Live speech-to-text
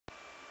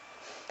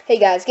Hey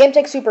guys,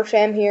 GameTech Super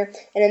Sham here,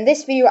 and in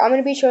this video I'm going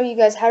to be showing you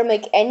guys how to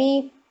make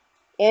any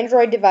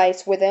Android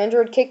device with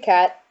Android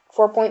KitKat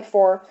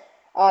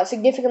 4.4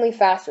 significantly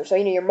faster. So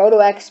your Moto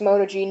X,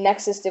 Moto G,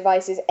 Nexus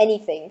devices,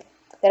 anything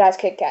that has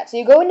KitKat. So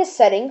you go into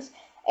settings,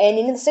 and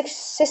in the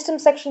system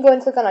section go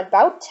and click on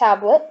About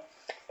Tablet,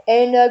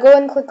 and go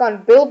and click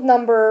on Build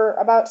Number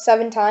about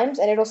 7 times,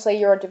 and it'll say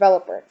you're a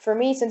developer. For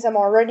me, since I'm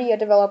already a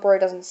developer,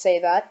 it doesn't say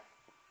that.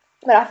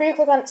 But after you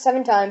click on it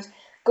 7 times,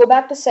 go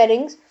back to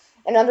settings.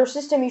 And under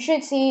system, you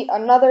should see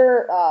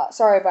another,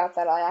 sorry about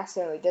that, I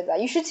accidentally did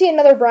that. You should see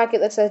another bracket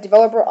that says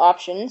developer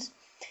options.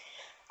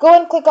 Go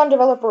and click on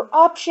developer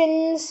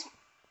options.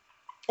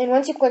 And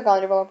once you click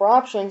on developer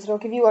options, it'll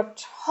give you a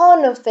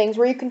ton of things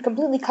where you can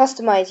completely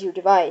customize your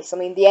device. I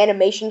mean, the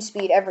animation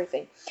speed,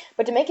 everything.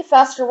 But to make it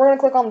faster, we're going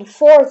to click on the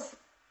fourth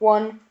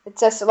one that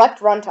says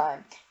select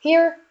runtime.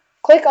 Here,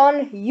 click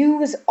on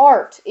use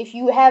art. If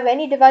you have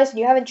any device and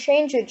you haven't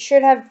changed it,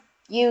 should have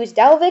used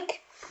Dalvik.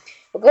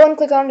 But go and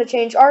click on to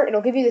change art.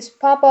 It'll give you this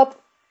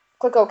pop-up.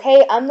 Click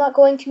OK. I'm not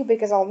going to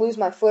because I'll lose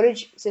my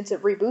footage since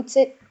it reboots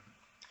it.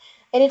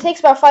 And it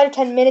takes about 5 to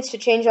 10 minutes to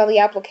change all the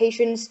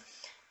applications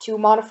to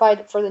modify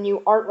it for the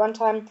new art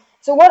runtime.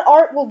 So what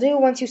art will do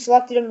once you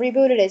select it and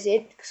reboot it is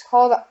it's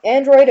called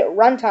Android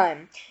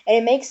Runtime. And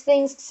it makes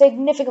things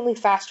significantly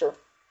faster.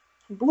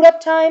 Boot up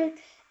time,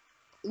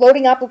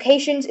 loading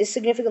applications is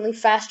significantly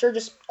faster.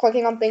 Just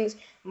clicking on things.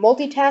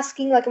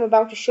 Multitasking, like I'm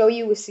about to show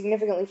you, is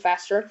significantly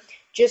faster.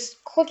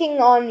 Just clicking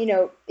on,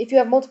 if you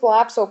have multiple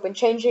apps open,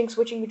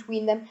 switching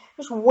between them,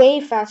 just way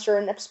faster,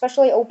 and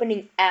especially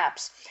opening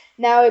apps.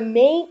 Now, it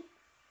may,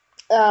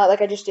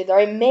 like I just did there,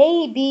 it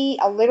may be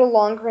a little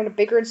longer and a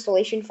bigger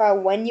installation file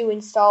when you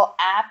install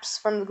apps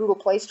from the Google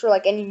Play Store,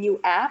 like any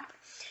new app.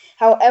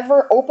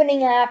 However,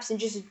 opening apps and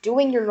just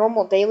doing your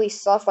normal daily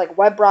stuff, like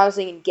web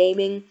browsing and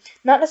gaming,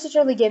 not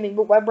necessarily gaming,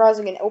 but web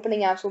browsing and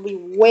opening apps will be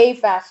way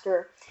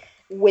faster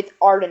with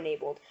art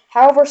enabled.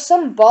 However,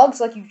 some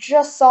bugs, like you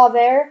just saw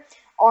there,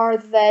 are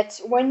that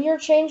when you're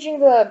changing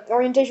the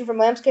orientation from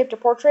landscape to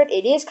portrait,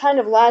 it is kind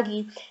of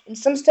laggy, and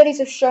some studies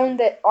have shown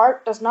that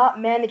art does not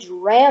manage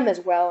RAM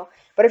as well,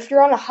 but if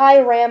you're on a high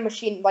RAM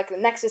machine like the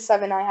Nexus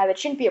 7 I have, it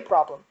shouldn't be a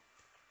problem.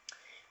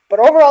 But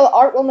overall,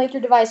 art will make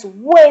your device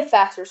way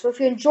faster, so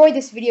if you enjoyed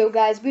this video,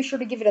 guys, be sure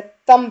to give it a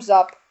thumbs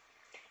up,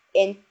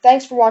 and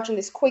thanks for watching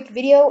this quick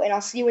video, and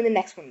I'll see you in the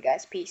next one,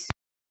 guys. Peace.